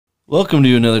Welcome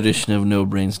to another edition of No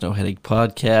Brains, No Headache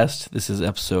podcast. This is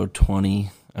episode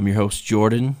 20. I'm your host,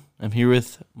 Jordan. I'm here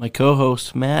with my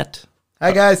co-host, Matt.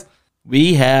 Hi, guys.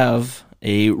 We have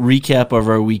a recap of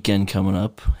our weekend coming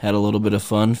up. Had a little bit of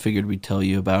fun. Figured we'd tell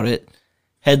you about it.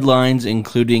 Headlines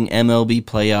including MLB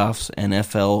playoffs,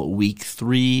 NFL Week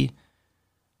 3,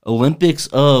 Olympics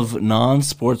of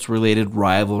non-sports related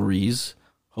rivalries.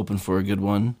 Hoping for a good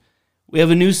one. We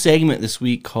have a new segment this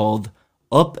week called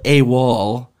Up a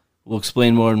Wall. We'll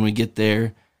explain more when we get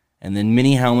there. And then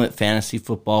Mini Helmet Fantasy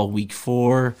Football Week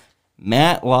 4.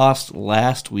 Matt lost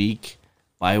last week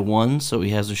by 1, so he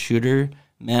has a shooter.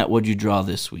 Matt, what'd you draw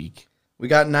this week? We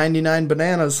got 99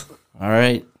 bananas. All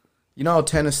right. You know how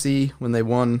Tennessee, when they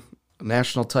won a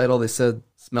national title, they said,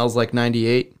 smells like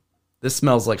 98? This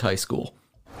smells like high school.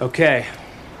 Okay.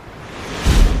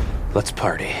 Let's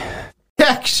party.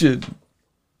 Action!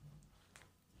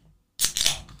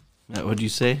 Matt, what'd you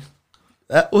say?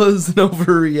 That was an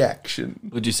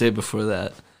overreaction. What'd you say before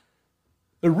that?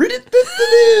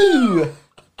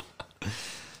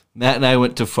 Matt and I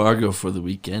went to Fargo for the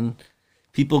weekend.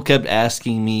 People kept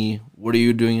asking me, what are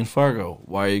you doing in Fargo?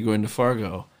 Why are you going to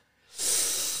Fargo?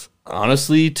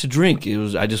 Honestly, to drink.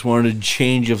 I just wanted a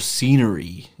change of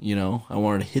scenery, you know. I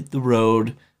wanted to hit the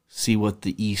road, see what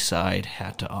the east side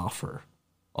had to offer.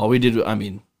 All we did,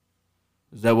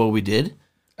 is that what we did?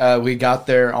 We got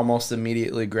there almost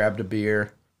immediately, grabbed a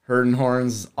beer. Herd and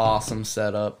Horns, awesome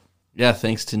setup. Yeah,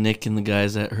 thanks to Nick and the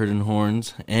guys at Herd and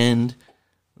Horns. And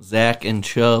Zach and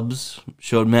Chubbs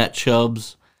showed Matt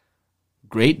Chubbs.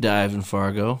 Great dive in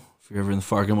Fargo. If you're ever in the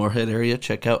Fargo-Moorhead area,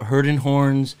 check out Herd and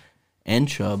Horns and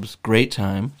Chubbs. Great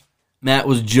time. Matt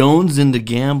was jonesing to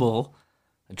gamble.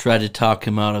 I tried to talk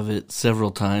him out of it several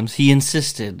times. He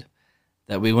insisted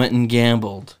that we went and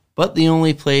gambled. But the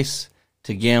only place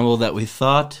to gamble that we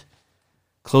thought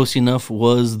close enough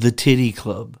was the Titty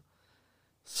Club.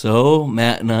 So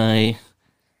Matt and I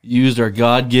used our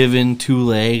God-given 2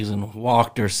 legs and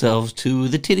walked ourselves to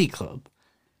the Titty Club.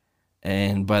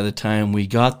 And by the time we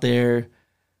got there,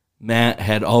 Matt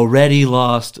had already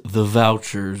lost the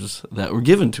vouchers that were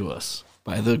given to us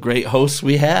by the great hosts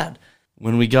we had.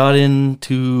 When we got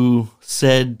into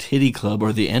said Titty Club,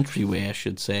 or the entryway, I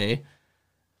should say,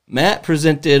 Matt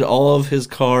presented all of his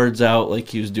cards out like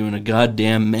he was doing a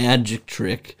goddamn magic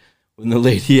trick when the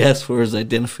lady asked for his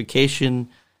identification.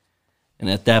 And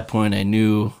at that point, I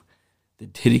knew the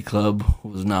Titty Club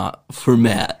was not for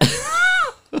Matt.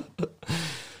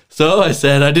 So I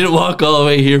said, I didn't walk all the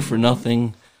way here for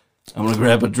nothing. I'm going to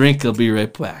grab a drink. I'll be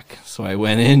right back. So I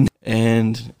went in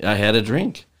and I had a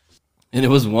drink. And it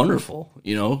was wonderful,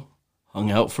 you know.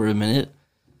 Hung out for a minute,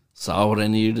 saw what I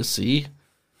needed to see.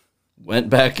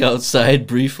 Went back outside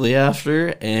briefly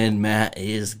after, and Matt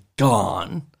is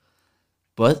gone.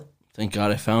 But thank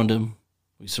God I found him.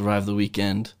 We survived the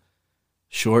weekend.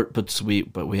 Short but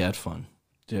sweet, but we had fun.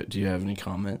 Do you have any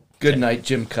comment? Good night,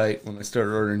 Jim Kite, when I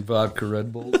started ordering vodka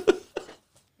Red Bulls.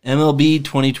 MLB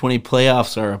 2020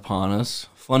 playoffs are upon us.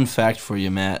 Fun fact for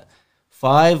you, Matt.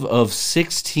 5 of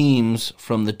 6 teams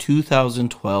from the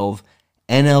 2012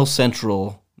 NL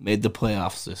Central made the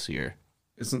playoffs this year.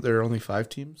 Isn't there only 5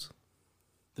 teams?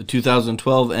 The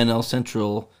 2012 NL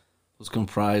Central was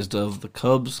comprised of the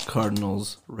Cubs,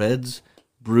 Cardinals, Reds,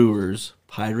 Brewers,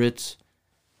 Pirates,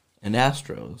 and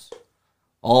Astros.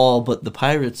 All but the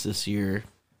Pirates this year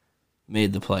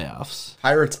made the playoffs.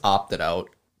 Pirates opted out.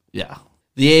 Yeah.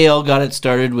 The AL got it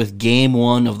started with Game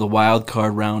 1 of the wild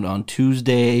card round on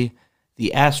Tuesday.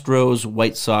 The Astros,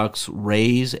 White Sox,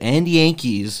 Rays, and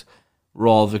Yankees were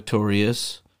all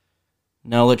victorious.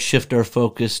 Now let's shift our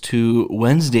focus to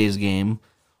Wednesday's game.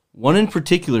 One in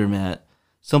particular, Matt,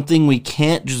 something we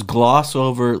can't just gloss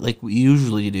over like we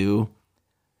usually do.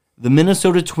 The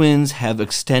Minnesota Twins have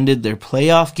extended their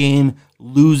playoff game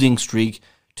losing streak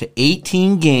to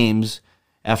 18 games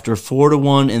after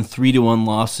 4-1 and 3-1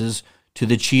 losses to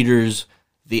the cheaters,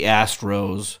 the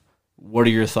Astros. What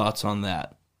are your thoughts on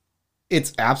that?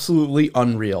 It's absolutely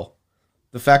unreal.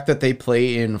 The fact that they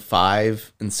play in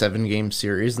 5 and 7 game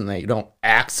series and they don't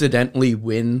accidentally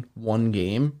win one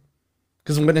game.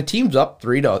 Because when a team's up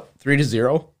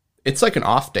 3-0, it's like an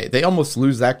off day. They almost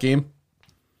lose that game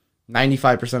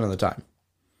 95% of the time.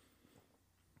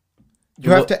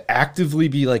 You have to actively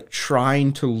be like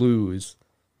trying to lose.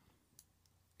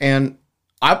 And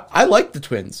I like the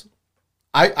Twins.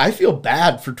 I feel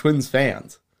bad for Twins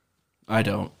fans. I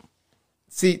don't.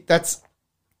 See,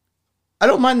 I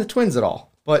don't mind the Twins at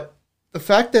all. But the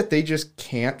fact that they just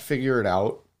can't figure it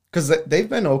out, because they've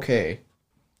been okay.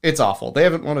 It's awful. They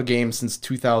haven't won a game since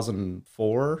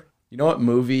 2004. You know what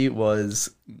movie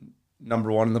was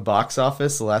number 1 in the box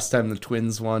office the last time the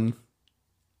Twins won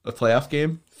A playoff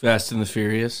game? Fast and the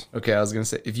Furious. Okay, I was going to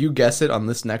say, if you guess it on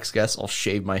this next guess, I'll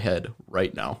shave my head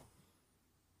right now.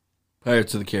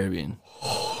 Pirates of the Caribbean.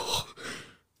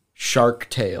 Shark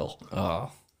Tale.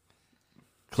 Oh.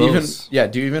 Do you Close.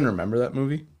 even remember that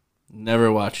movie?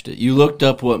 Never watched it. You looked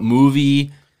up what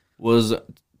movie was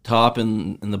top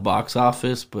in the box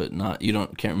office, but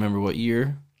can't remember what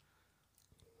year?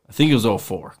 I think it was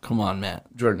 2004. Come on, Matt.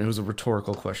 Jordan, it was a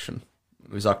rhetorical question.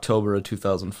 It was October of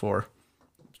 2004.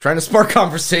 Trying to spark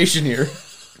conversation here.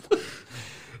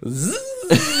 Bloop.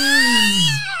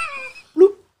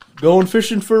 Going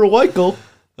fishing for a whitegull.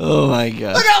 Oh my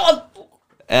god. I got one.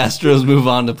 Astros move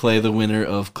on to play the winner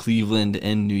of Cleveland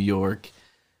and New York.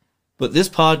 But this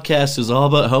podcast is all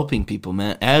about helping people,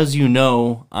 man. As you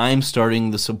know, I'm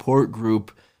starting the support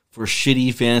group for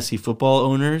shitty fantasy football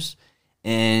owners,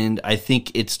 and I think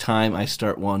it's time I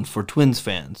start one for Twins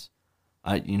fans.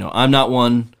 I'm not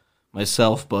one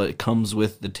myself, but it comes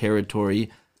with the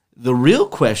territory. The real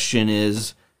question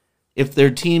is, if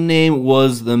their team name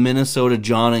was the Minnesota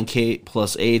John and Kate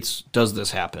plus eights, does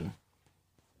this happen?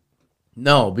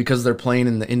 No, because they're playing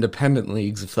in the independent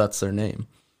leagues if that's their name.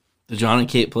 The John and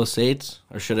Kate plus eights?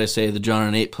 Or should I say the John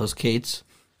and 8 plus Kates?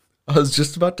 I was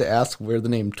just about to ask where the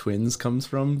name Twins comes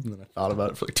from, and then I thought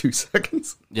about it for like 2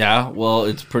 seconds. Yeah, well,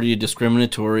 it's pretty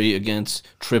discriminatory against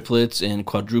triplets and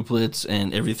quadruplets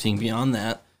and everything beyond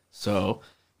that. So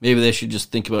maybe they should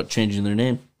just think about changing their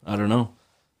name. I don't know.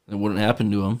 It wouldn't happen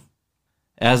to them.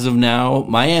 As of now,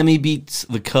 Miami beats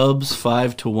the Cubs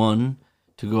 5-1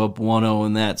 to go up 1-0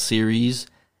 in that series.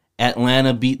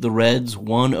 Atlanta beat the Reds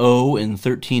 1-0 in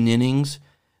 13 innings.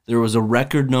 There was a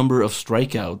record number of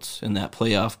strikeouts in that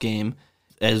playoff game.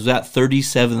 It was at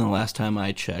 37 the last time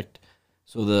I checked.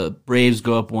 So the Braves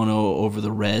go up 1-0 over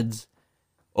the Reds.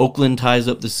 Oakland ties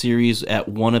up the series at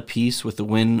 1 apiece with a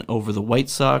win over the White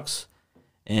Sox.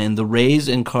 And the Rays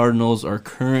and Cardinals are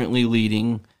currently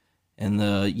leading, and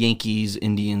the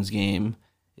Yankees-Indians game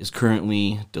is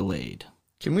currently delayed.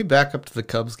 Can we back up to the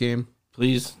Cubs game?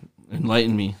 Please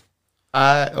enlighten me.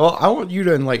 I want you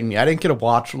to enlighten me. I didn't get to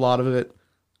watch a lot of it.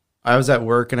 I was at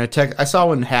work, and I saw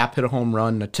when Hap hit a home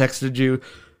run, and I texted you,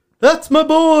 "That's my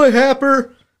boy,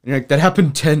 Happer." And you're like, that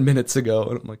happened 10 minutes ago.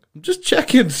 And I'm like, I'm just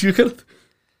checking. You gotta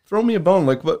throw me a bone.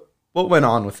 Like, what went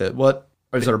on with it? What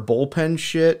is there bullpen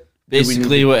shit?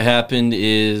 Basically, what happened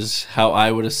is how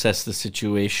I would assess the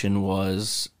situation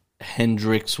was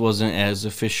Hendricks wasn't as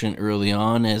efficient early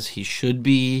on as he should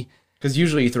be. Because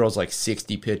usually he throws like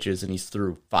 60 pitches and he's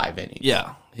through 5 innings.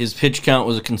 Yeah, his pitch count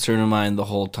was a concern of mine the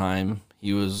whole time.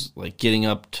 He was like getting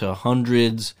up to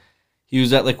hundreds. He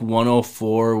was at like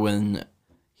 104 when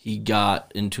he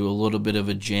got into a little bit of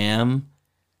a jam.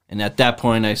 And at that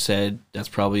point I said, that's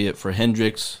probably it for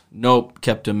Hendricks. Nope,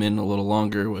 kept him in a little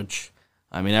longer, which,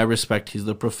 I mean, I respect he's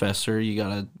the professor. You got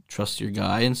to trust your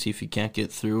guy and see if he can't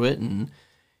get through it. And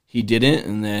he didn't.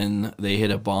 And then they hit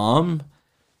a bomb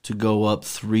to go up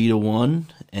 3-1.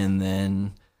 And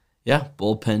then, yeah,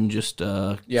 bullpen just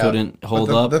couldn't hold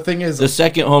up. The thing is, the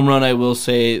second home run, I will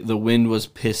say, the wind was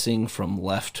pissing from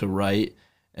left to right.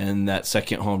 And that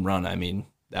second home run, I mean,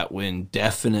 that wind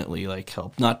definitely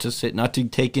helped. Not to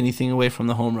take anything away from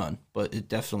the home run, but it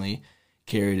definitely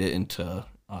carried it into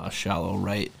shallow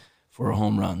right for a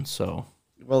home run. So,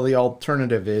 well, the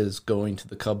alternative is going to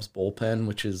the Cubs bullpen,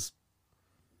 which is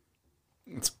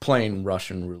it's playing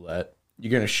Russian roulette.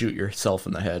 You're gonna shoot yourself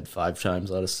in the head 5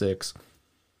 times out of 6.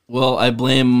 Well, I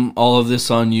blame all of this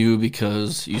on you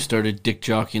because you started dick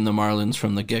jockeying the Marlins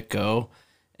from the get-go,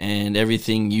 and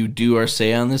everything you do or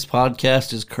say on this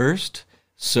podcast is cursed.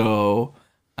 So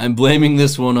I'm blaming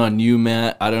this one on you,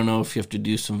 Matt. I don't know if you have to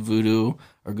do some voodoo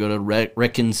or go to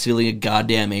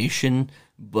reconciliation,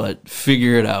 but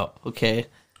figure it out, okay?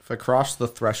 If I cross the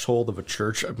threshold of a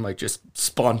church, I might just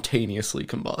spontaneously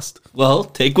combust. Well,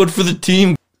 take one for the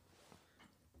team.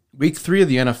 Week 3 of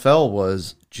the NFL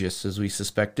was, just as we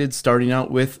suspected, starting out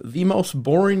with the most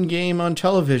boring game on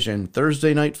television,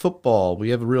 Thursday Night Football. We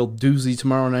have a real doozy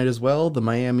tomorrow night as well. The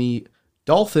Miami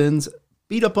Dolphins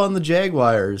beat up on the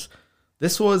Jaguars.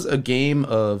 This was a game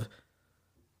of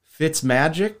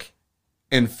Fitzmagic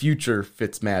and future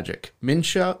Fitzmagic.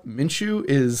 Minshew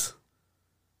is...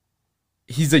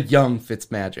 he's a young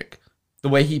Fitzmagic. The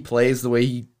way he plays, the way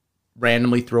he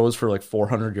randomly throws for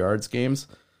 400 yards games...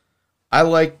 I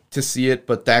like to see it,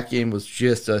 but that game was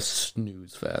just a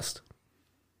snooze fest.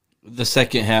 The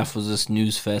second half was a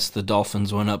snooze fest. The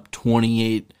Dolphins went up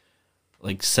 28-7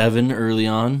 early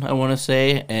on, I want to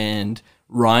say, and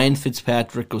Ryan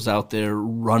Fitzpatrick was out there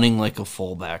running like a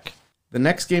fullback. The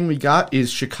next game we got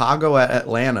is Chicago at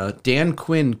Atlanta. Dan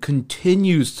Quinn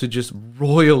continues to just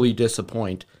royally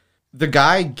disappoint. The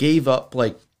guy gave up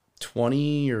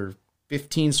 20 or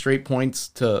 15 straight points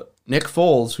to Nick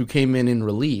Foles, who came in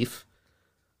relief.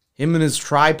 Him and his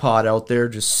tripod out there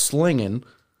just slinging.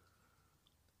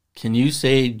 Can you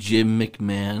say Jim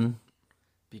McMahon?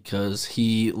 Because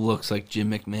he looks like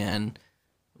Jim McMahon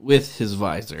with his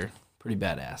visor. Pretty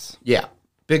badass. Yeah,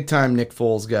 big time Nick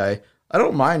Foles guy. I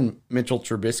don't mind Mitchell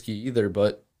Trubisky either,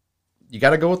 but you got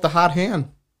to go with the hot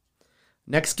hand.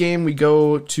 Next game, we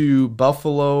go to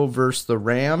Buffalo versus the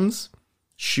Rams.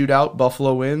 Shootout,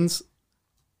 Buffalo wins.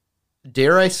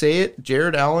 Dare I say it,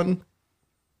 Jared Allen?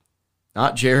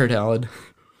 Not Jared Allen.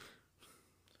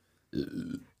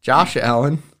 Josh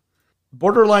Allen.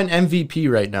 Borderline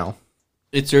MVP right now.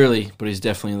 It's early, but he's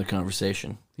definitely in the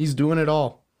conversation. He's doing it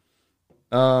all.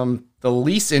 The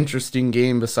least interesting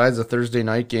game besides the Thursday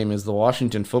night game is the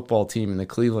Washington football team and the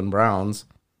Cleveland Browns.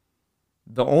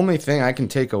 The only thing I can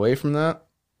take away from that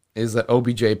is that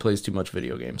OBJ plays too much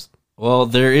video games. Well,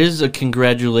 there is a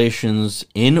congratulations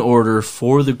in order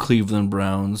for the Cleveland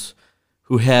Browns,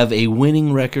 who have a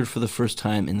winning record for the first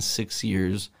time in 6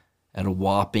 years at a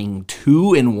whopping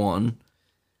 2-1.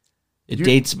 It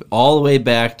dates all the way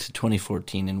back to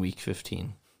 2014 in Week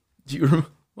 15. Do you remember?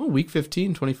 Oh, Week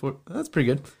 15, 24. That's pretty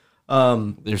good.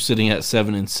 They're sitting at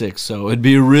 7-6, so it'd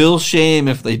be a real shame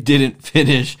if they didn't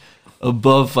finish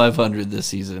above 500 this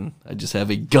season. I just have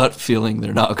a gut feeling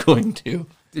they're not going to.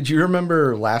 Did you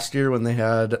remember last year when they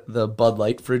had the Bud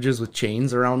Light fridges with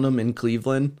chains around them in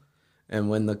Cleveland? And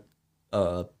when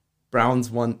the Browns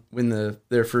win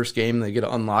their first game, they get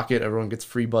to unlock it. Everyone gets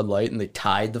free Bud Light, and they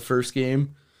tied the first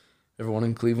game. Everyone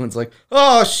in Cleveland's like,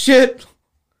 oh, shit.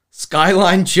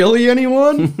 Skyline Chili,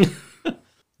 anyone?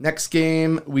 Next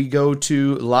game, we go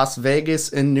to Las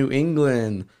Vegas and New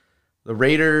England. The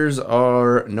Raiders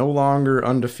are no longer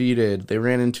undefeated. They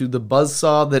ran into the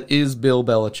buzzsaw that is Bill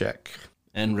Belichick.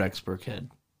 And Rex Burkhead.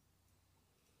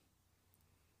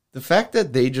 The fact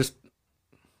that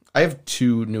I have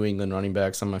 2 New England running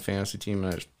backs on my fantasy team,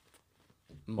 and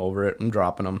I'm over it. I'm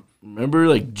dropping them.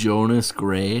 Remember, Jonas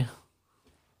Gray?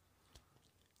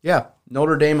 Yeah,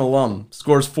 Notre Dame alum.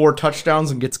 Scores 4 touchdowns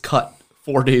and gets cut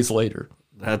 4 days later.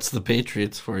 That's the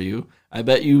Patriots for you. I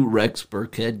bet you Rex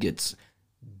Burkhead gets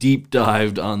deep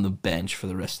dived on the bench for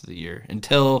the rest of the year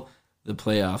until the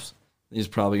playoffs. He's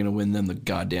probably going to win them the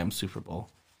goddamn Super Bowl.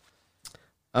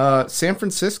 San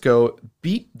Francisco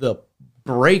beat the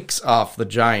brakes off the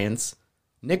Giants.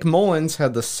 Nick Mullins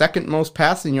had the second most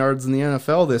passing yards in the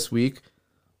NFL this week.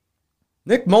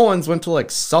 Nick Mullins went to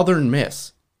Southern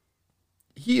Miss.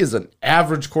 He is an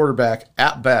average quarterback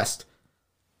at best.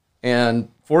 And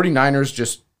 49ers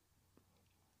just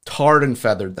tarred and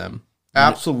feathered them.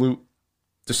 Absolute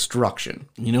destruction.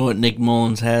 You know what Nick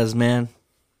Mullins has, man?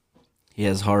 He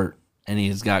has heart, and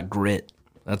he's got grit.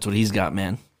 That's what he's got,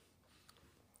 man.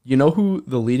 You know who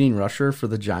the leading rusher for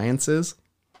the Giants is?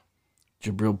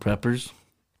 Jabril Peppers.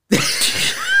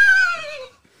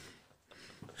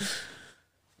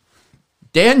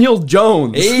 Daniel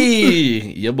Jones.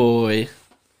 Hey, ya boy.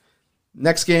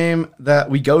 Next game that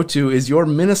we go to is your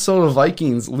Minnesota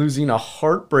Vikings losing a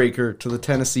heartbreaker to the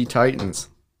Tennessee Titans.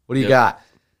 What do you got?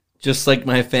 Just like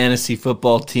my fantasy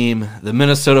football team, the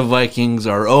Minnesota Vikings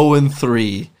are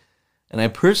 0-3, and I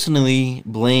personally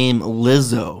blame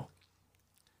Lizzo.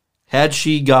 Had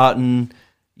she gotten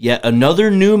yet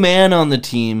another new man on the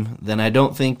team, then I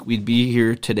don't think we'd be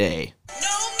here today.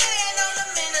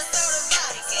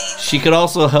 She could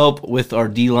also help with our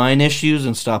D-line issues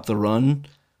and stop the run.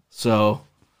 So,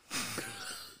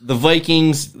 the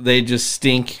Vikings, they just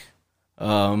stink.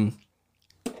 Kirk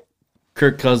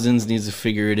Cousins needs to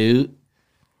figure it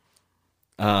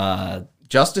out.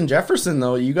 Justin Jefferson,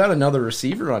 though, you got another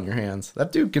receiver on your hands.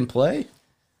 That dude can play.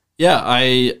 Yeah,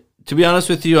 to be honest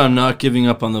with you, I'm not giving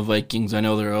up on the Vikings. I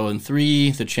know they're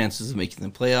 0-3. The chances of making the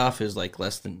playoff is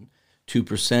less than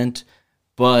 2%.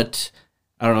 But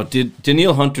I don't know.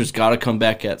 Danielle Hunter's got to come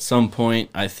back at some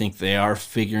point. I think they are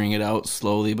figuring it out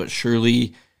slowly but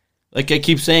surely. Like I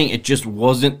keep saying, it just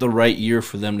wasn't the right year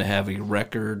for them to have a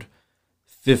record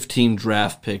 15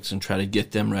 draft picks and try to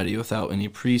get them ready without any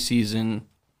preseason.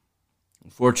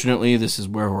 Unfortunately, this is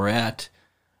where we're at.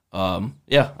 I'm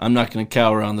not going to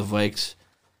cower on the Vikes.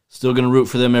 Still going to root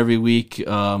for them every week.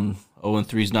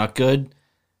 0-3 is not good.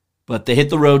 But they hit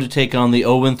the road to take on the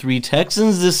 0-3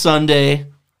 Texans this Sunday.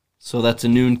 So that's a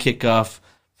noon kickoff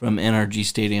from NRG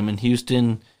Stadium in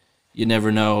Houston. You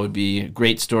never know. It would be a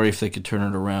great story if they could turn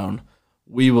it around.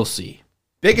 We will see.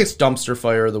 Biggest dumpster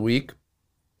fire of the week.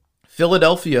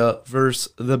 Philadelphia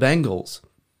versus the Bengals.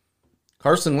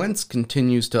 Carson Wentz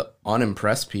continues to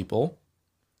unimpress people.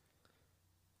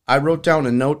 I wrote down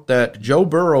a note that Joe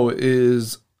Burrow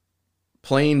is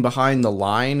playing behind the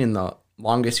line in the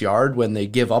longest yard when they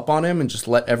give up on him and just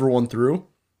let everyone through.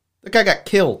 That guy got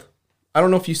killed. I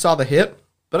don't know if you saw the hit,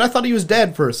 but I thought he was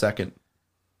dead for a second.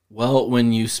 Well,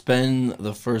 when you spend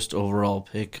the first overall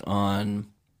pick on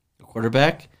a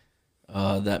quarterback,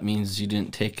 that means you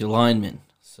didn't take a lineman.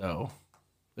 So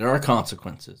there are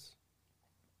consequences.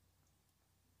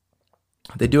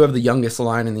 They do have the youngest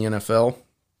line in the NFL.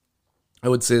 I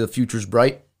would say the future's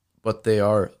bright, but they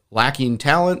are lacking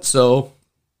talent, so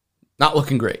not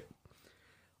looking great.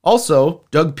 Also,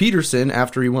 Doug Peterson,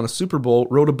 after he won a Super Bowl,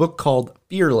 wrote a book called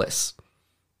Fearless.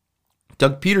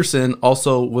 Doug Peterson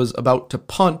also was about to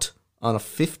punt on a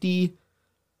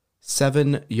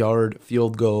 57-yard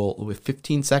field goal with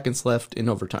 15 seconds left in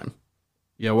overtime.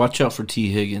 Yeah, watch out for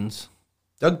T. Higgins.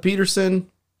 Doug Peterson,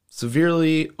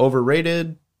 severely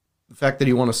overrated. The fact that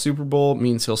he won a Super Bowl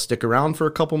means he'll stick around for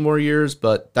a couple more years,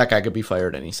 but that guy could be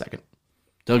fired any second.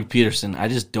 Doug Peterson, I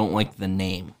just don't like the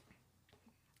name.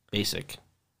 Basic.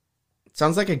 It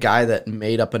sounds like a guy that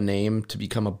made up a name to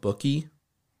become a bookie.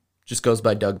 Just goes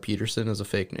by Doug Peterson as a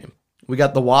fake name. We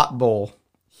got the Watt Bowl.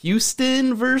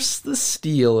 Houston versus the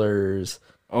Steelers.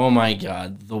 Oh my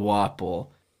God, the Watt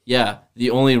Bowl. Yeah,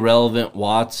 the only relevant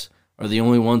Watts are the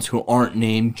only ones who aren't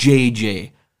named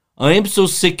JJ. I am so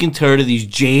sick and tired of these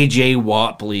JJ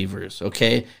Watt believers,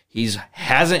 okay? He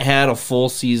hasn't had a full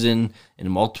season in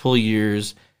multiple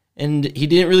years, and he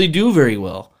didn't really do very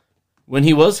well when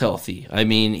he was healthy. I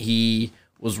mean, he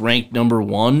was ranked number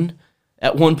 1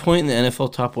 at one point in the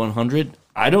NFL Top 100.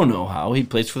 I don't know how. He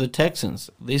plays for the Texans.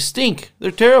 They stink.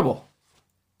 They're terrible.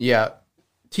 Yeah,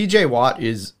 TJ Watt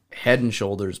is head and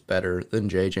shoulders better than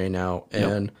JJ now,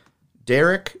 and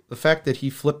Derek, the fact that he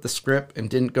flipped the script and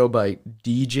didn't go by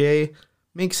DJ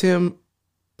makes him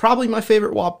probably my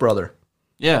favorite Watt brother.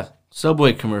 Yeah,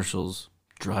 Subway commercials.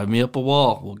 Drive me up a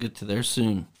wall. We'll get to there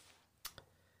soon.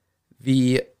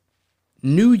 The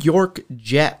New York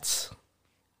Jets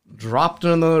dropped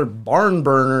another barn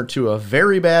burner to a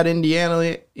very bad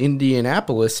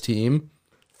Indianapolis team,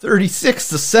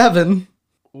 36-7.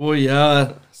 Oh,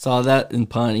 yeah. Saw that in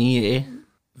Pawnee, eh?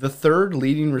 The third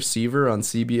leading receiver on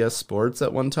CBS Sports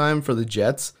at one time for the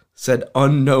Jets said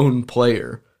unknown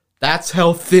player. That's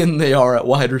how thin they are at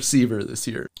wide receiver this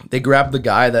year. They grabbed the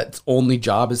guy that's only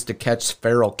job is to catch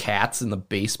feral cats in the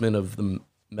basement of the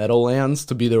Meadowlands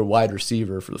to be their wide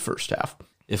receiver for the first half.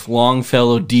 If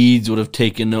Longfellow Deeds would have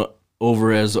taken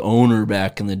over as owner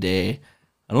back in the day,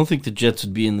 I don't think the Jets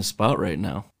would be in the spot right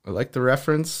now. I like the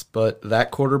reference, but that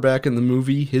quarterback in the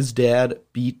movie, his dad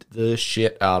beat the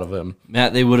shit out of him.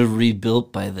 Matt, they would have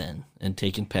rebuilt by then and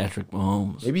taken Patrick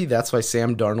Mahomes. Maybe that's why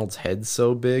Sam Darnold's head's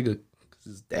so big, because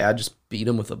his dad just beat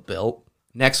him with a belt.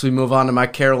 Next, we move on to my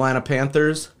Carolina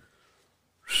Panthers.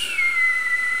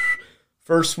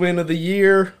 First win of the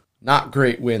year. Not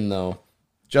great win, though.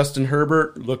 Justin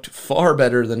Herbert looked far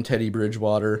better than Teddy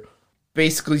Bridgewater.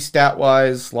 Basically,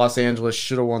 stat-wise, Los Angeles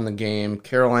should have won the game.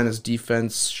 Carolina's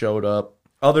defense showed up.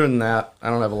 Other than that, I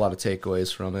don't have a lot of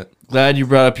takeaways from it. Glad you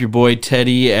brought up your boy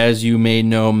Teddy. As you may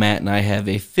know, Matt and I have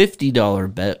a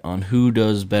 $50 bet on who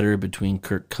does better between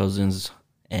Kirk Cousins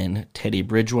and Teddy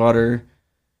Bridgewater.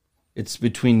 It's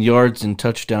between yards and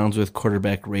touchdowns with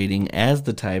quarterback rating as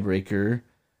the tiebreaker.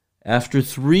 After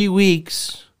 3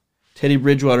 weeks, Teddy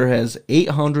Bridgewater has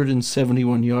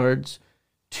 871 yards,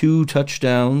 2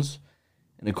 touchdowns,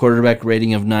 and a quarterback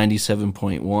rating of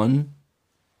 97.1.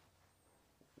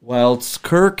 Whilst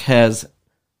Kirk has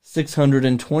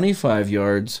 625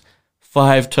 yards,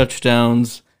 5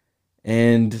 touchdowns,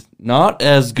 and not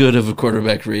as good of a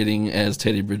quarterback rating as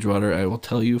Teddy Bridgewater, I will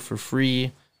tell you for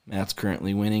free. Matt's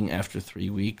currently winning after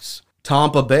 3 weeks.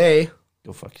 Tampa Bay,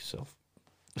 Go fuck yourself.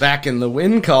 back in the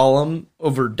win column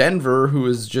over Denver, who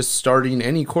is just starting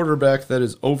any quarterback that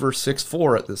is over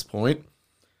 6'4" at this point.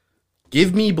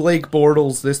 Give me Blake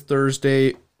Bortles this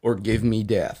Thursday or give me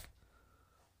death.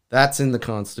 That's in the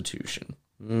Constitution.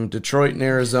 Detroit and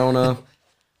Arizona,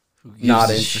 not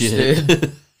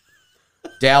interested.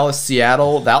 Dallas,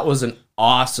 Seattle, that was an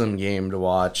awesome game to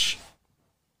watch.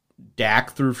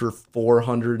 Dak threw for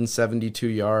 472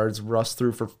 yards. Russ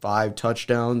threw for 5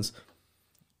 touchdowns.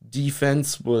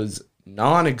 Defense was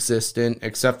non-existent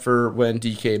except for when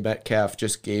DK Metcalf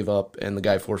just gave up and the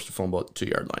guy forced a fumble at the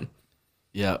 2-yard line.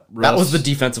 Yeah, That was the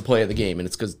defensive play of the game, and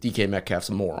it's because DK Metcalf's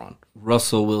a moron.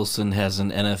 Russell Wilson has an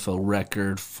NFL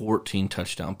record 14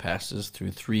 touchdown passes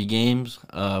through 3 games.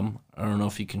 I don't know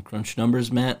if you can crunch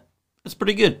numbers, Matt. That's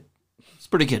pretty good. It's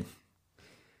pretty good.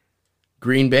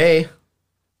 Green Bay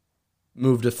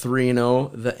moved to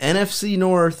 3-0. The NFC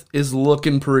North is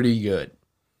looking pretty good.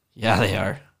 Yeah, they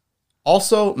are.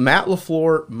 Also, Matt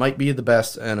LaFleur might be the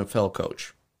best NFL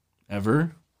coach.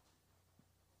 Ever?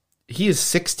 he is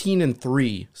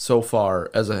 16-3 so far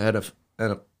as a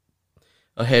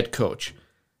head coach.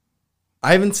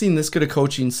 I haven't seen this good of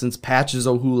coaching since Patches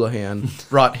O'Houlihan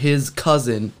brought his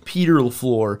cousin, Peter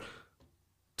LaFleur,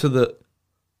 to the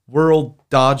World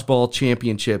Dodgeball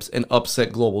Championships and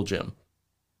upset Global Gym.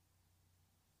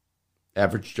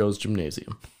 Average Joe's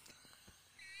Gymnasium.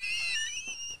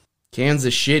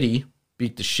 Kansas Shitty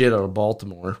beat the shit out of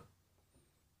Baltimore.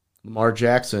 Lamar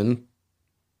Jackson,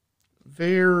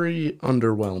 very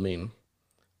underwhelming.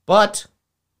 But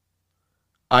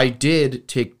I did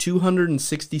take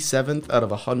 267th out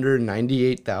of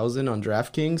 198,000 on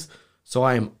DraftKings, so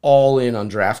I am all in on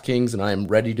DraftKings, and I am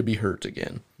ready to be hurt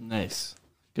again. Nice.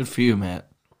 Good for you, Matt.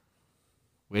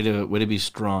 Way to be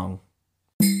strong.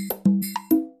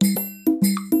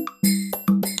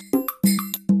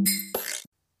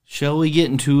 Shall we get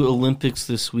into Olympics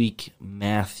this week,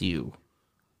 Matthew?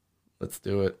 Let's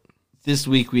do it. This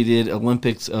week we did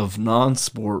Olympics of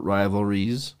non-sport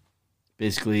rivalries.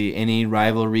 Basically, any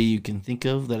rivalry you can think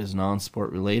of that is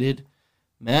non-sport related.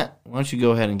 Matt, why don't you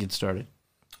go ahead and get started?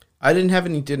 I didn't have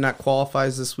any did not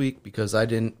qualifies this week because I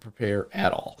didn't prepare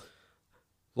at all.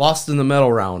 Lost in the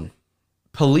medal round.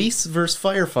 Police versus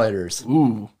firefighters.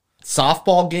 Ooh.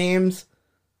 Softball games.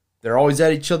 They're always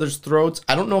at each other's throats.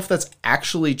 I don't know if that's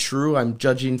actually true. I'm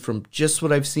judging from just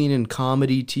what I've seen in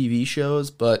comedy TV shows,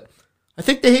 but I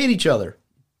think they hate each other.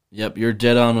 Yep, you're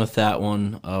dead on with that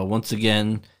one. Once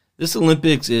again, this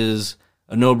Olympics is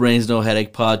a No Brains, No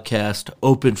Headache podcast,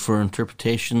 open for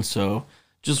interpretation, so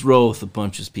just roll with the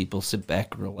punches, people. Sit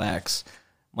back and relax.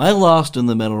 My lost in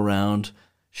the medal round,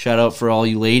 shout out for all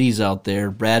you ladies out there,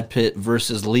 Brad Pitt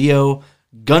versus Leo.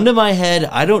 Gun to my head,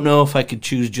 I don't know if I could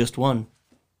choose just one.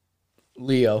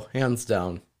 Leo, hands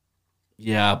down.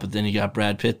 Yeah, but then you got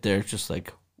Brad Pitt there. It's just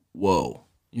like, whoa.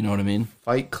 You know what I mean?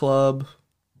 Fight Club.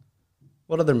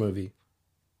 What other movie?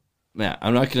 Man,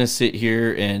 I'm not going to sit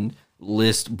here and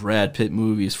list Brad Pitt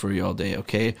movies for you all day,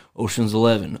 okay? Ocean's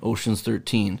 11, Ocean's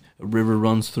 13, A River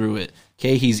Runs Through It.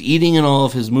 Okay, he's eating in all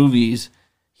of his movies.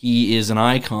 He is an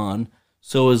icon.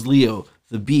 So is Leo.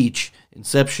 The Beach,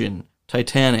 Inception,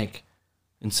 Titanic,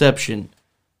 Inception.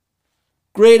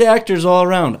 Great actors all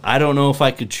around. I don't know if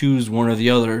I could choose one or the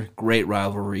other. Great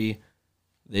rivalry.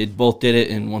 They both did it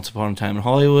in Once Upon a Time in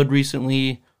Hollywood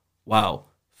recently. Wow.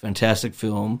 Fantastic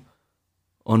film.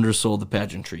 Undersold the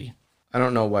pageantry. I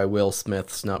don't know why Will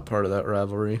Smith's not part of that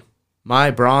rivalry.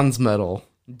 My bronze medal.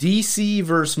 DC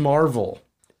versus Marvel.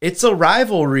 It's a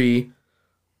rivalry,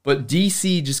 but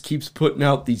DC just keeps putting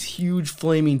out these huge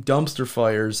flaming dumpster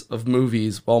fires of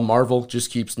movies while Marvel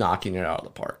just keeps knocking it out of the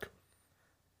park.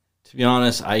 To be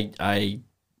honest, I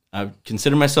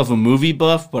consider myself a movie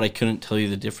buff, but I couldn't tell you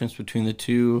the difference between the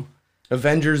two.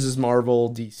 Avengers is Marvel,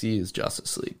 DC is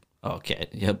Justice League. Okay,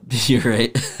 yep, you're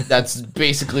right. That's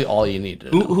basically all you need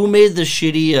to know. Who made the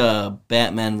shitty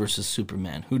Batman versus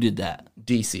Superman? Who did that?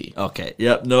 DC. Okay,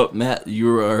 yep, no, Matt,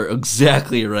 you are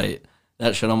exactly right.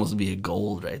 That should almost be a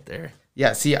gold right there.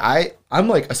 Yeah, see, I'm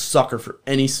like a sucker for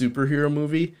any superhero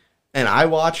movie, and I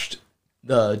watched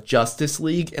the Justice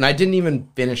League, and I didn't even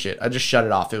finish it. I just shut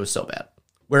it off. It was so bad.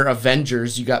 Where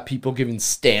Avengers, you got people giving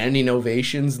standing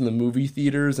ovations in the movie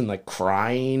theaters and like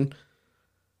crying.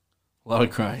 A lot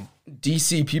of crying.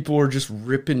 DC, people were just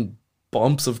ripping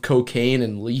bumps of cocaine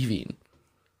and leaving.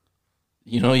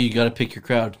 You know, you got to pick your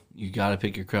crowd. You got to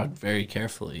pick your crowd very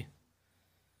carefully.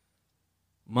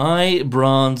 My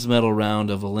bronze medal round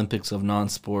of Olympics of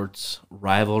non-sports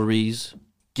rivalries.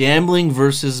 Gambling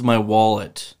versus my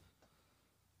wallet.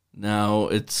 Now,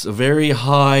 it's a very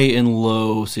high and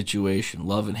low situation.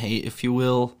 Love and hate, if you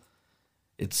will.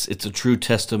 It's a true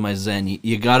test of my zen.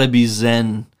 You got to be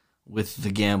zen with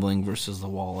the gambling versus the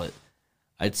wallet.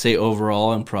 I'd say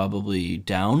overall I'm probably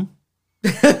down.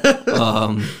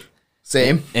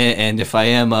 Same. And if I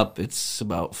am up, it's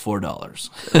about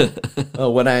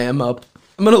 $4. When I am up,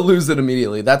 I'm going to lose it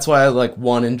immediately. That's why I like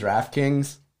won in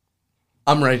DraftKings.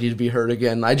 I'm ready to be hurt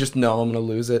again. I just know I'm going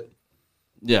to lose it.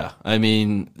 Yeah, I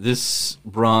mean, this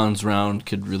bronze round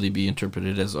could really be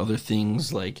interpreted as other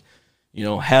things like, you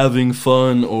know, having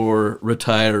fun or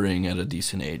retiring at a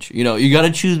decent age. You know, you got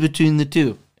to choose between the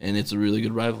two, and it's a really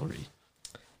good rivalry.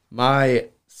 My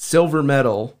silver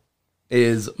medal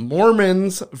is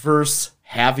Mormons versus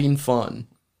having fun.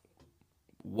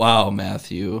 Wow,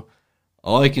 Matthew.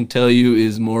 All I can tell you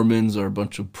is Mormons are a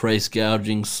bunch of price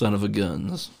gouging son of a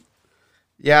guns.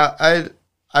 Yeah, I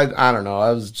don't know.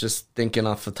 I was just thinking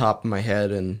off the top of my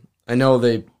head, and I know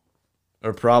they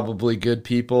are probably good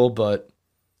people, but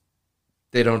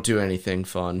they don't do anything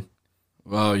fun.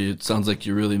 Wow, it sounds like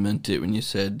you really meant it when you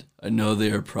said, I know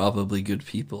they are probably good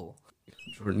people.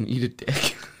 Jordan, eat a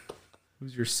dick.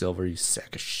 Who's your silver, you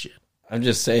sack of shit? I'm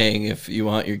just saying, if you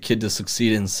want your kid to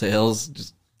succeed in sales,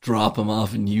 just drop him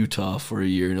off in Utah for a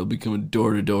year and he'll become a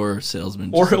door-to-door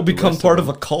salesman. Or he'll become part of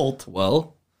a cult.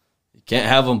 Well, you can't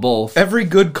have them both. Every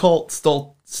good cult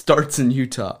starts in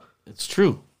Utah. It's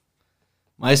true.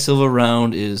 My silver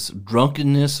round is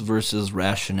drunkenness versus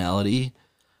rationality.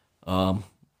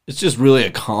 It's just really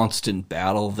a constant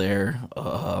battle there.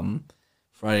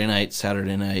 Friday night,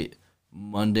 Saturday night,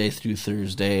 Monday through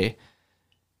Thursday.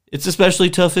 It's especially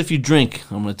tough if you drink.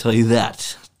 I'm going to tell you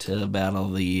that. To battle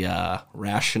the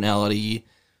rationality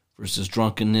versus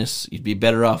drunkenness. You'd be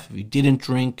better off if you didn't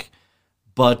drink.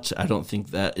 But I don't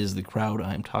think that is the crowd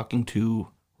I'm talking to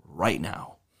right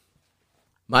now.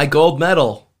 My gold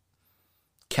medal.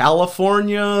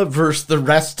 California versus the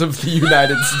rest of the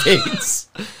United States.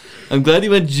 I'm glad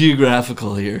you went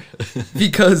geographical here.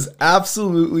 Because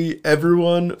absolutely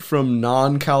everyone from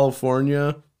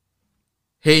non-California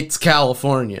hates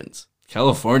Californians.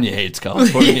 California hates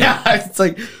California. Yeah, it's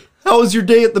like, how was your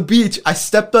day at the beach? I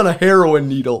stepped on a heroin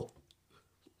needle.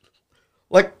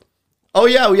 Like, oh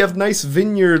yeah, we have nice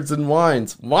vineyards and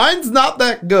wines. Wine's not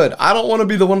that good. I don't want to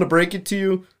be the one to break it to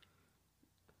you.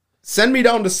 Send me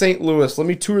down to St. Louis. Let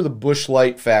me tour the Busch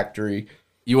Light factory.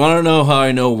 You want to know how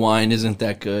I know wine isn't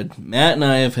that good? Matt and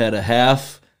I have had a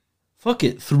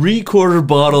three-quarter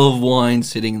bottle of wine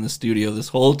sitting in the studio this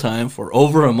whole time for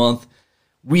over a month.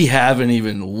 We haven't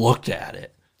even looked at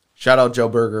it. Shout out Joe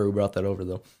Berger who brought that over,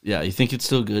 though. Yeah, you think it's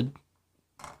still good?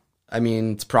 I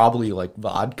mean, it's probably like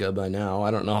vodka by now. I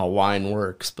don't know how wine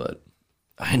works, but...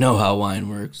 I know how wine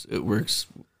works. It works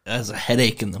as a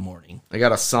headache in the morning. I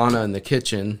got a sauna in the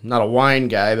kitchen. Not a wine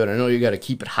guy, but I know you got to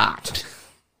keep it hot.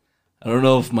 I don't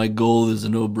know if my goal is a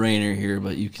no-brainer here,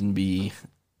 but you can be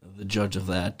the judge of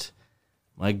that.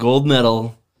 My gold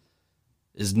medal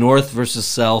is North versus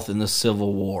South in the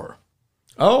Civil War.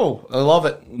 Oh, I love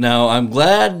it. Now, I'm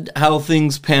glad how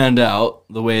things panned out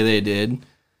the way they did,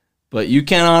 but you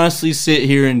can't honestly sit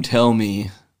here and tell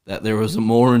me that there was a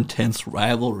more intense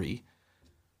rivalry.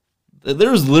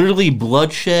 There was literally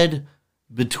bloodshed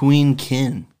between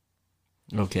kin.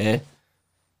 Okay?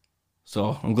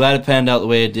 So, I'm glad it panned out the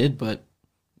way it did, but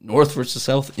North versus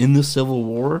South in the Civil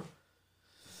War?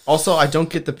 Also, I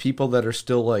don't get the people that are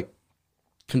still like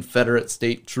Confederate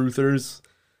state truthers.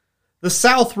 The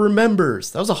South remembers.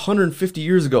 That was 150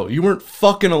 years ago. You weren't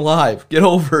fucking alive. Get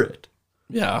over it.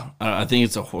 Yeah, I think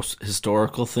it's a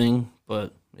historical thing,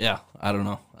 but yeah, I don't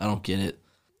know. I don't get it.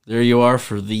 There you are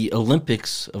for the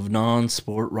Olympics of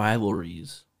non-sport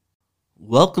rivalries.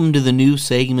 Welcome to the new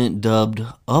segment dubbed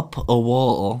Up a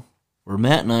Wall, where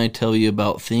Matt and I tell you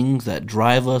about things that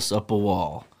drive us up a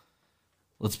wall.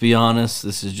 Let's be honest,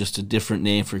 this is just a different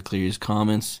name for Cleary's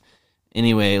comments.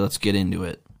 Anyway, let's get into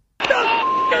it.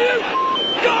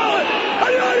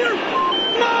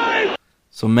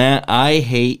 So Matt, I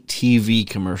hate TV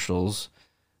commercials.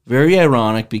 Very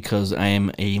ironic because I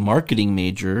am a marketing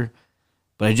major,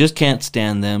 but I just can't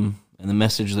stand them and the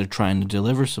message they're trying to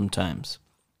deliver sometimes.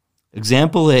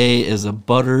 Example A is a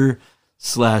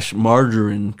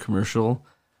butter/margarine commercial.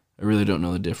 I really don't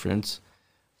know the difference.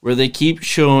 Where they keep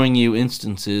showing you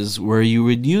instances where you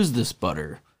would use this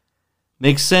butter.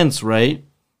 Makes sense, right?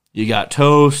 You got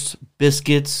toast,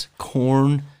 biscuits,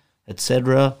 corn,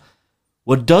 etc.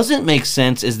 What doesn't make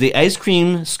sense is the ice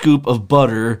cream scoop of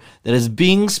butter that is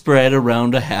being spread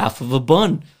around a half of a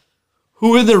bun.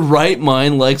 Who in their right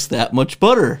mind likes that much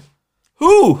butter?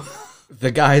 Who?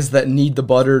 The guys that need the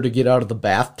butter to get out of the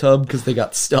bathtub because they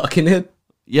got stuck in it.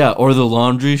 Yeah, or the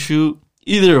laundry chute.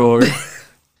 Either or.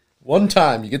 One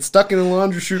time. You get stuck in a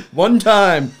laundry chute one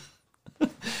time.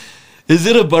 Is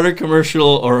it a butter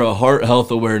commercial or a heart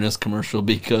health awareness commercial?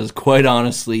 Because quite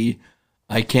honestly,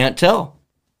 I can't tell.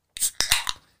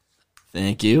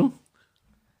 Thank you.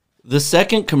 The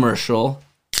second commercial,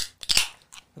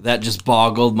 that just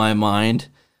boggled my mind,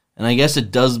 and I guess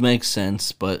it does make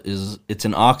sense, but it's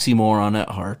an oxymoron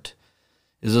at heart,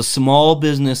 is a small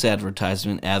business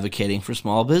advertisement advocating for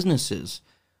small businesses,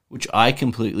 which I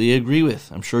completely agree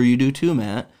with. I'm sure you do too,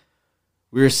 Matt.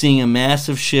 We are seeing a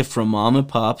massive shift from mom and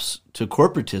pops to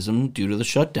corporatism due to the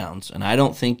shutdowns, and I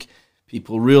don't think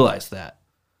people realize that.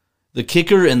 The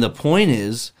kicker and the point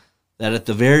is that at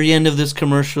the very end of this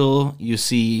commercial, you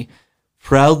see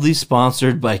proudly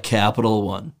sponsored by Capital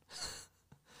One.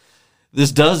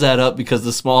 This does add up because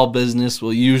the small business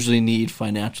will usually need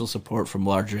financial support from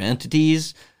larger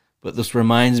entities, but this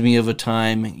reminds me of a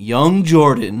time young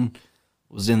Jordan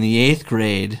was in the 8th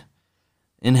grade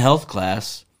in health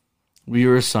class. We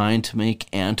were assigned to make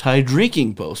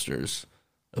anti-drinking posters.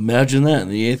 Imagine that in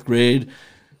the 8th grade.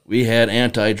 we had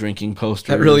anti-drinking posters.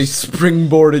 That really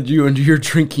springboarded you into your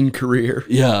drinking career.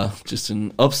 Yeah, just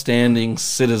an upstanding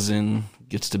citizen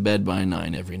gets to bed by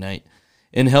 9 every night.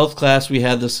 In health class, we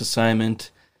had this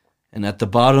assignment, and at the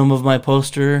bottom of my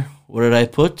poster, what did I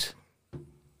put?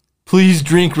 Please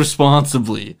drink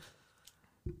responsibly.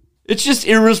 It's just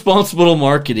irresponsible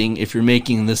marketing if you're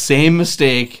making the same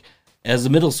mistake as a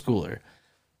middle schooler.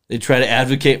 They try to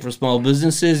advocate for small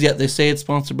businesses, yet they say it's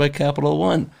sponsored by Capital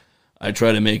One. I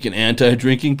try to make an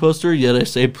anti-drinking poster, yet I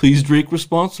say please drink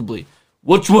responsibly.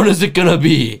 Which one is it going to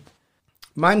be?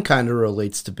 Mine kind of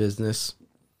relates to business.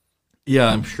 Yeah,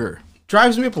 I'm sure.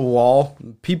 Drives me up a wall.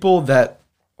 People that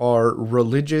are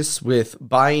religious with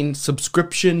buying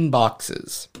subscription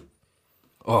boxes.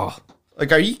 Oh,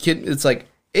 Like, are you kidding? It's like,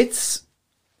 it's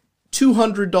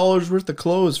 $200 worth of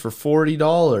clothes for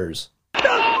 $40.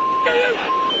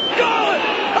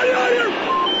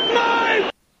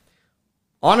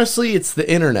 Honestly, it's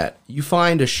the internet. You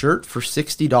find a shirt for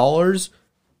 $60,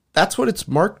 that's what it's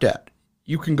marked at.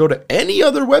 You can go to any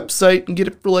other website and get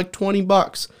it for like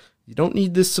 $20. You don't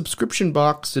need this subscription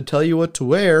box to tell you what to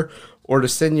wear or to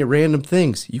send you random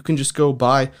things. You can just go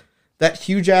buy that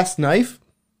huge ass knife.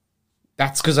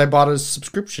 That's because I bought a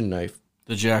subscription knife.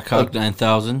 the Jack Hawk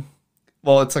 9000.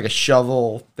 Well, it's like a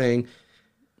shovel thing.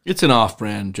 It's an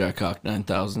off-brand Jack Hawk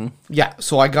 9000. Yeah,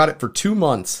 so I got it for 2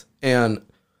 months, and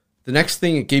the next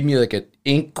thing it gave me like an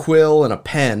ink quill and a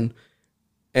pen,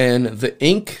 and the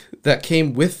ink that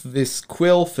came with this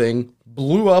quill thing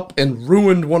blew up and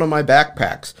ruined one of my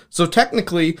backpacks. So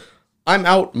technically, I'm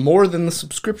out more than the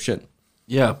subscription.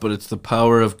 Yeah, but it's the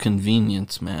power of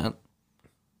convenience, Matt.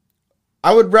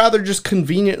 I would rather just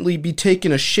conveniently be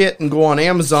taking a shit and go on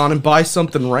Amazon and buy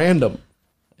something random.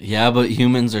 Yeah, but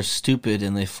humans are stupid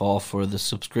and they fall for the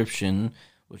subscription,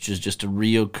 which is just a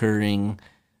reoccurring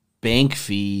bank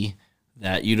fee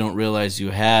that you don't realize you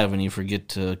have and you forget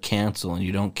to cancel and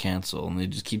you don't cancel. And they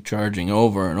just keep charging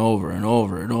over and over and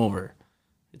over and over.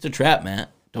 It's a trap,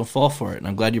 Matt. Don't fall for it. And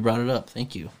I'm glad you brought it up.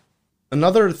 Thank you.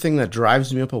 Another thing that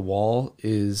drives me up a wall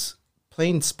is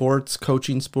playing sports,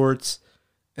 coaching sports,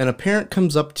 and a parent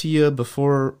comes up to you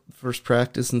before first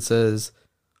practice and says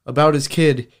about his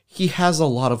kid, he has a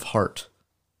lot of heart.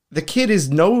 The kid is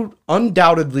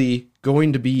undoubtedly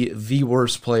going to be the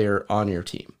worst player on your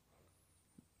team.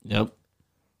 Yep.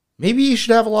 Maybe you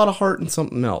should have a lot of heart in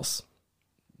something else.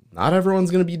 Not everyone's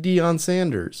going to be Deion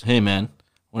Sanders. Hey, man.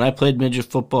 When I played midget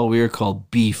football, we were called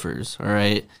beefers, all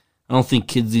right? I don't think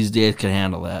kids these days can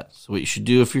handle that. So what you should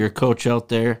do if you're a coach out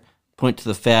there, point to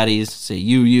the fatties, say,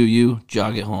 you,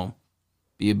 jog it home.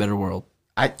 Be a better world.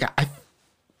 I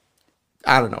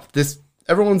don't know.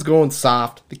 Everyone's going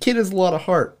soft. The kid has a lot of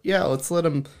heart. Yeah, let's let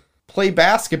him play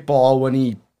basketball when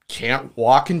he can't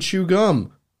walk and chew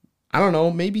gum. I don't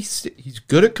know. Maybe he's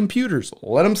good at computers.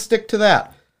 Let him stick to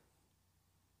that.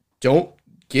 Don't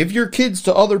give your kids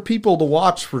to other people to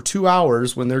watch for 2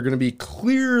 hours when they're going to be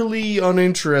clearly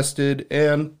uninterested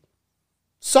and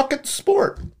suck at the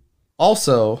sport.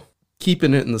 Also,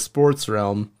 keeping it in the sports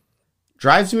realm,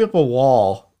 drives me up a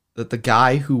wall that the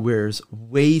guy who wears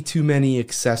way too many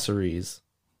accessories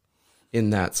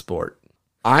in that sport.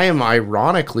 I am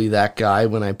ironically that guy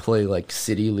when I play like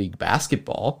City League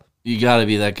basketball. You got to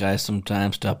be that guy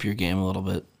sometimes to up your game a little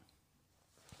bit.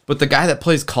 But the guy that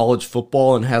plays college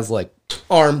football and has like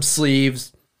arm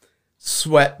sleeves,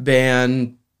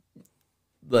 sweatband,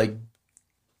 like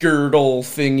girdle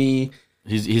thingy.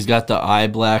 He's got the eye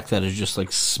black that is just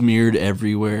like smeared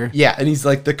everywhere. Yeah, and he's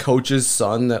like the coach's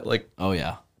son that like Oh,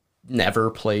 yeah. never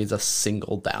plays a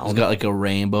single down. He's got like a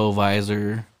rainbow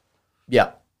visor.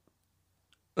 Yeah.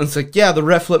 And it's like, yeah, the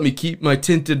ref let me keep my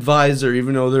tinted visor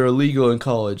even though they're illegal in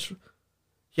college.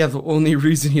 Yeah, the only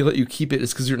reason he let you keep it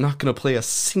is because you're not going to play a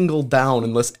single down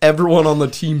unless everyone on the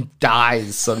team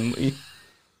dies suddenly.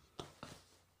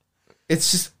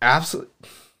 It's just absolutely...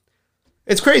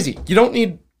 It's crazy. You don't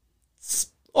need...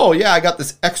 Oh, yeah, I got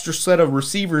this extra set of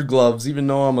receiver gloves even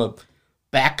though I'm a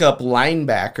backup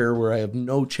linebacker where I have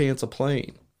no chance of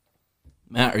playing.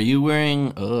 Matt, are you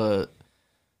wearing a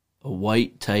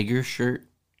white Tiger shirt?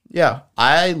 Yeah,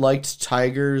 I liked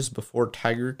Tigers before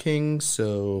Tiger King,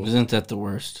 so... Isn't that the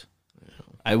worst?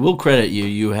 I will credit you.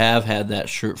 You have had that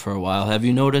shirt for a while. Have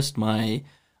you noticed my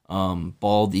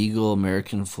bald eagle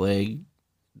American flag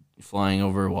flying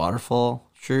over a waterfall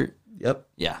shirt? Yep.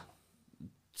 Yeah.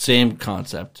 Same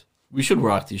concept. We should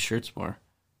rock these shirts more.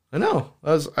 I know.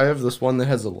 I have this one that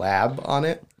has a lab on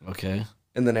it, Okay.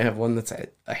 and then I have one that's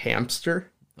a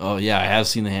hamster. Oh, yeah, I have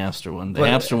seen the hamster one. The But-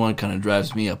 hamster one kind of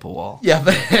drives me up a wall. Yeah,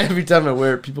 but every time I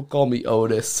wear it, people call me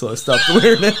Otis, so I stopped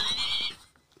wearing it.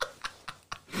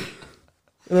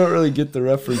 I don't really get the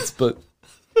reference, but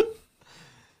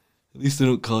At least they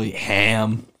don't call you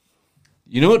Ham.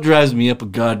 You know what drives me up a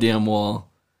goddamn wall?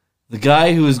 The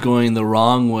guy who is going the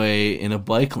wrong way in a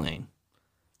bike lane.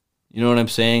 You know what I'm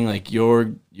saying? Like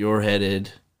you're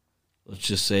headed, let's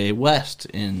just say west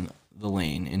in the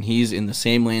lane, and he's in the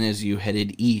same lane as you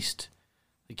headed east.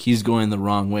 Like he's going the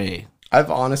wrong way. I've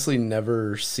honestly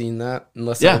never seen that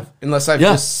unless I've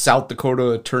just South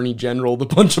Dakota Attorney General'd a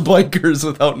bunch of bikers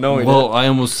without knowing it. Well, I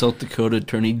almost South Dakota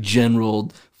Attorney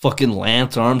General fucking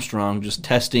Lance Armstrong just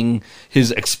testing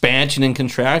his expansion and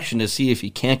contraction to see if he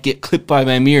can't get clipped by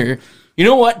my mirror. You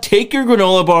know what? Take your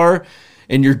granola bar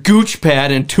and your gooch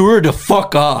pad and tour to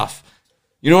fuck off.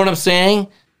 You know what I'm saying?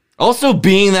 Also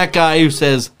being that guy who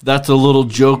says, that's a little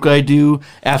joke I do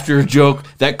after a joke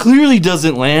that clearly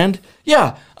doesn't land.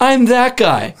 Yeah, I'm that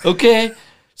guy, okay?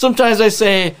 Sometimes I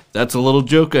say, that's a little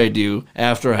joke I do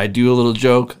after I do a little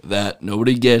joke that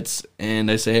nobody gets, and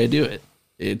I say I do it.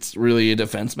 It's really a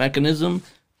defense mechanism,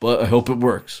 but I hope it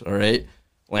works, all right?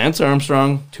 Lance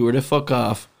Armstrong, tour to fuck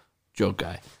off, joke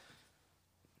guy.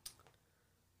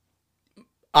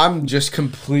 I'm just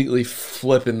completely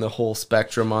flipping the whole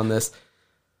spectrum on this.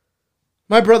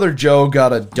 My brother Joe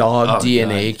got a dog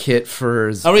DNA kit for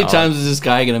his How many dog. times is this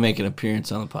guy going to make an appearance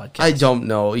on the podcast? I don't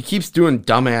know. He keeps doing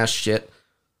dumbass shit.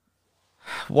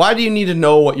 Why do you need to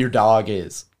know what your dog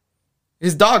is?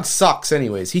 His dog sucks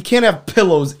anyways. He can't have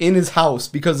pillows in his house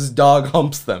because his dog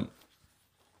humps them.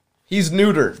 He's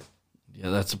neutered.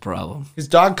 Yeah, that's a problem. His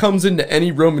dog comes into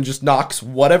any room and just knocks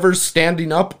whatever's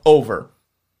standing up over.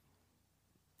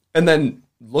 And then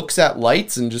looks at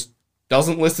lights and just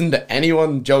doesn't listen to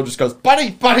anyone. Joe just goes,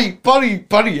 buddy, buddy, buddy,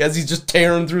 buddy, as he's just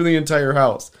tearing through the entire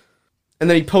house. And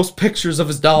then he posts pictures of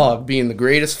his dog being the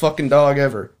greatest fucking dog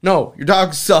ever. No, your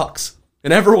dog sucks.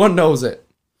 And everyone knows it.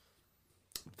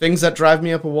 Things that drive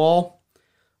me up a wall.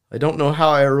 I don't know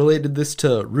how I related this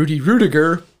to Rudy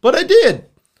Rudiger, but I did.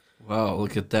 Wow,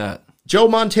 look at that. Joe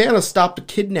Montana stopped a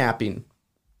kidnapping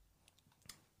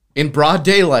in broad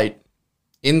daylight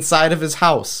inside of his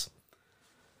house.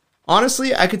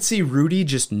 Honestly, I could see Rudy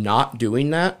just not doing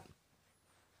that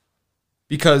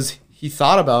because he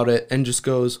thought about it and just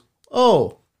goes,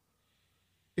 oh,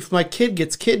 if my kid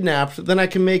gets kidnapped, then I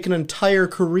can make an entire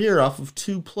career off of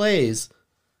 2 plays.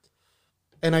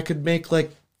 And I could make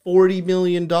like $40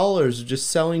 million just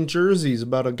selling jerseys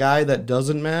about a guy that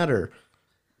doesn't matter.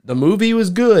 The movie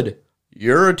was good.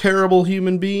 You're a terrible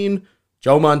human being.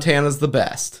 Joe Montana's the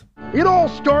best. It all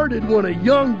started when a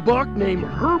young buck named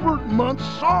Herbert Muntz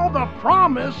saw the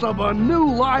promise of a new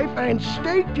life and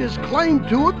staked his claim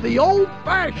to it the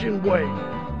old-fashioned way.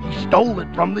 He stole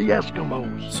it from the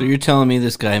Eskimos. So you're telling me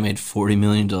this guy made $40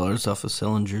 million off of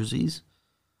selling jerseys?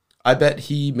 I bet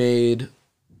he made,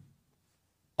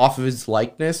 off of his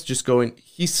likeness, just going,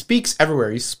 he speaks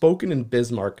everywhere. He's spoken in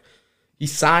Bismarck. He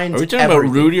signs Are we talking everything.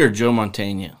 about Rudy or Joe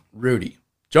Montana? Rudy.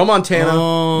 Joe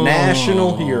Montana,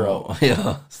 national hero.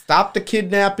 Yeah. Stop the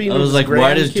kidnapping. I of was his like,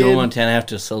 why does Joe grandkid. Montana have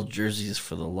to sell jerseys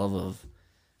for the love of...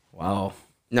 Wow.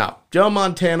 No, Joe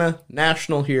Montana,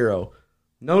 national hero.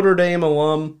 Notre Dame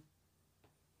alum.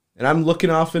 And I'm looking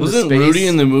off into Wasn't space. Rudy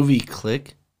in the movie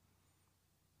Click?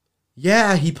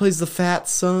 Yeah, he plays the fat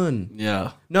son.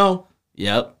 Yeah. No,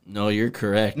 Yep. No, you're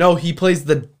correct. no, he plays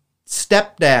the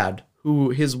stepdad who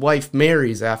his wife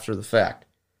marries after the fact.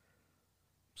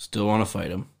 Still want to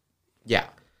fight him. Yeah.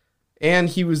 And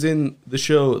he was in the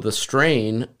show The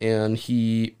Strain, and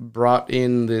he brought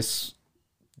in this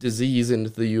disease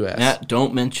into the U.S. Matt,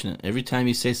 don't mention it. Every time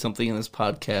you say something in this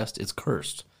podcast, it's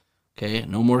cursed. Okay?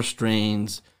 No more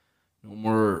strains. No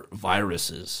more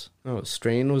viruses. Oh,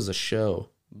 Strain was a show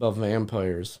about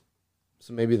vampires.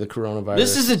 So maybe the coronavirus.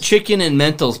 This is a chicken and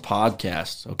mentals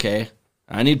podcast, okay?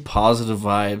 I need positive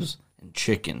vibes and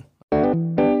chicken.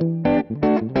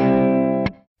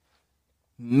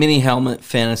 Mini helmet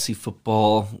fantasy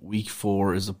football week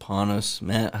 4 is upon us.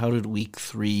 Matt, how did week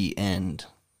 3 end?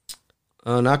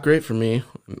 Not great for me.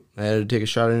 I had to take a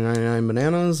shot at 99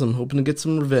 bananas. I'm hoping to get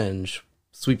some revenge.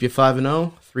 Sweep you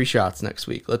 5-0. 3 shots next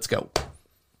week. Let's go.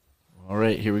 All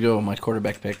right, here we go. My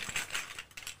quarterback pick.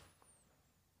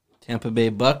 Tampa Bay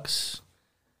Bucks.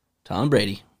 Tom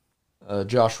Brady.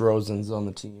 Josh Rosen's on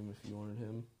the team if you wanted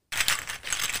him.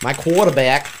 My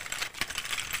quarterback.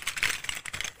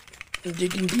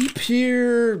 Digging deep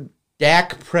here.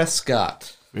 Dak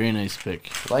Prescott. Very nice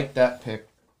pick. Like that pick.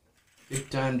 Big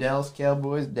time Dallas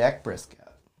Cowboys, Dak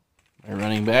Prescott. My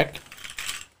running back.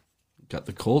 Got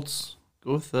the Colts.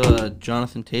 Go with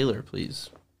Jonathan Taylor, please.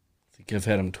 I think I've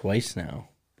had him twice now.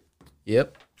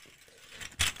 Yep.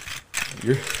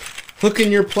 You're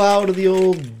hooking your plow to the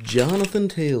old Jonathan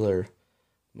Taylor.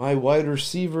 My wide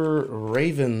receiver,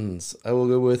 Ravens. I will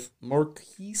go with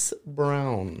Marquise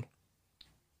Brown.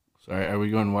 Sorry, are we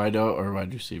going wide out or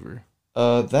wide receiver?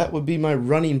 That would be my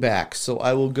running back. So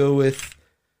I will go with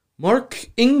Mark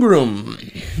Ingram.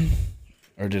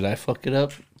 Or did I fuck it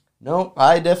up? No,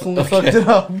 I definitely fucked it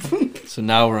up. So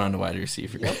now we're on to wide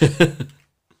receiver.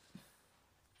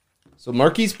 So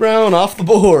Marquise Brown off the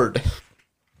board.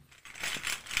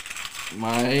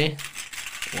 My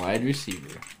wide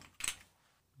receiver.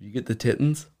 You get the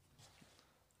Titans?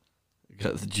 I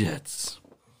got the Jets.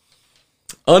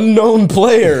 Unknown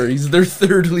player. He's their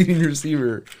third leading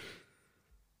receiver.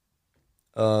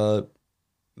 Their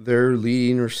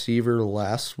leading receiver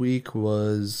last week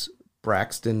was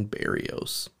Braxton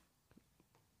Berrios.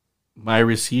 My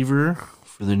receiver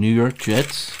for the New York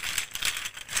Jets,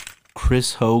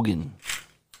 Chris Hogan.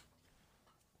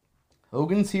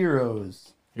 Hogan's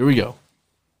Heroes. Here we go.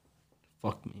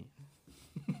 Fuck me.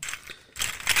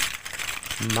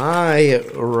 My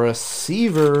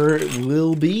receiver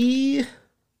will be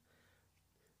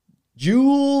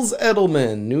Jules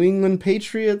Edelman. New England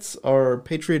Patriots. Our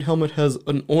Patriot helmet has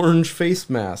an orange face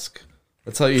mask.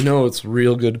 That's how you know it's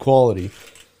real good quality.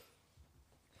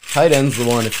 Tight end's the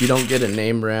one. If you don't get a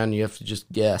name brand, you have to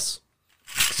just guess.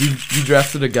 'Cause you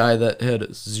drafted a guy that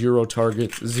had 0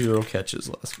 targets, 0 catches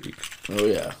last week. Oh,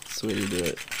 yeah. That's the way to do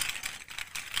it.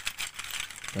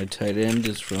 My tight end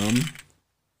is from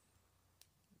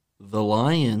the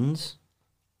Lions.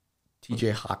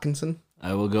 TJ Hawkinson.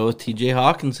 I will go with TJ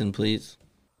Hawkinson, please.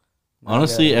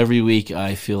 Honestly, every week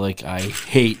I feel like I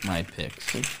hate my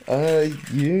picks. I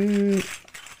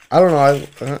don't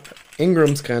know.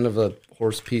 Ingram's kind of a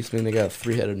horse piece. I mean, they got a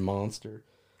 3-headed monster.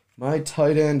 My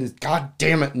tight end is, god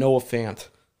damn it, Noah Fant.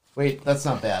 Wait, that's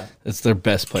not bad. It's their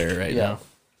best player right now.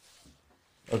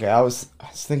 Okay, I was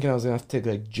thinking I was gonna have to take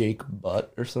like Jake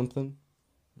Butt or something.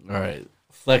 All right,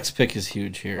 flex pick is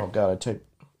huge here. Oh god,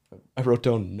 I wrote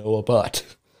down Noah Butt.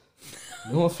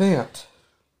 Noah Fant.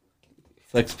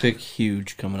 Flex pick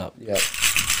huge coming up. Yep.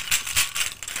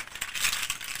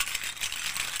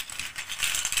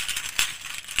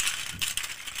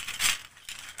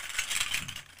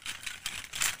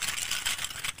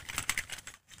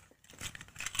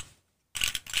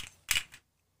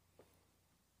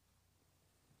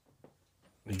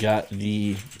 We got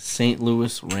the St.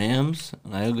 Louis Rams,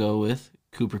 and I'll go with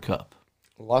Cooper Kupp.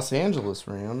 Los Angeles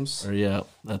Rams. Or yeah,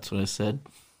 that's what I said.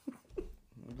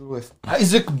 I'll go with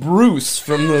Isaac Bruce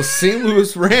from the St.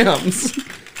 Louis Rams.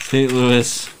 St.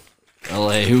 Louis,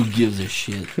 LA, who gives a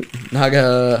shit?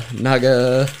 Naga.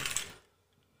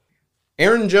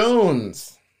 Aaron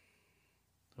Jones.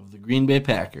 Of the Green Bay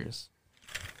Packers.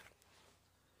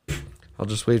 I'll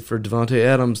just wait for Devontae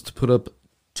Adams to put up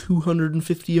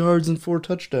 250 yards and 4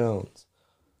 touchdowns.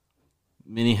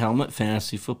 Mini Helmet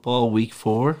Fantasy Football Week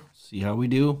 4. See how we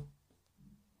do.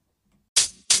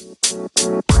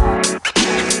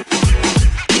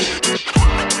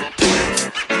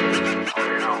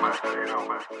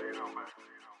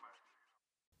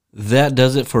 That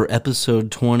does it for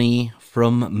episode 20.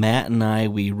 From Matt and I,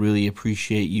 we really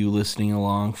appreciate you listening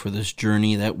along for this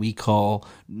journey that we call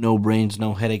No Brains,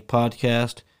 No Headache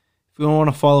podcast. If you want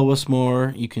to follow us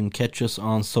more, you can catch us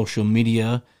on social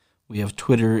media. We have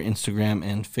Twitter, Instagram,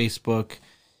 and Facebook.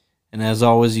 And as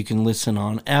always, you can listen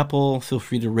on Apple. Feel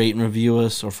free to rate and review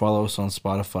us or follow us on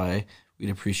Spotify. We'd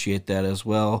appreciate that as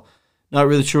well. Not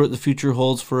really sure what the future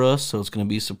holds for us, so it's going to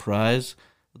be a surprise.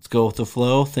 Let's go with the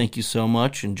flow. Thank you so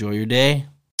much. Enjoy your day.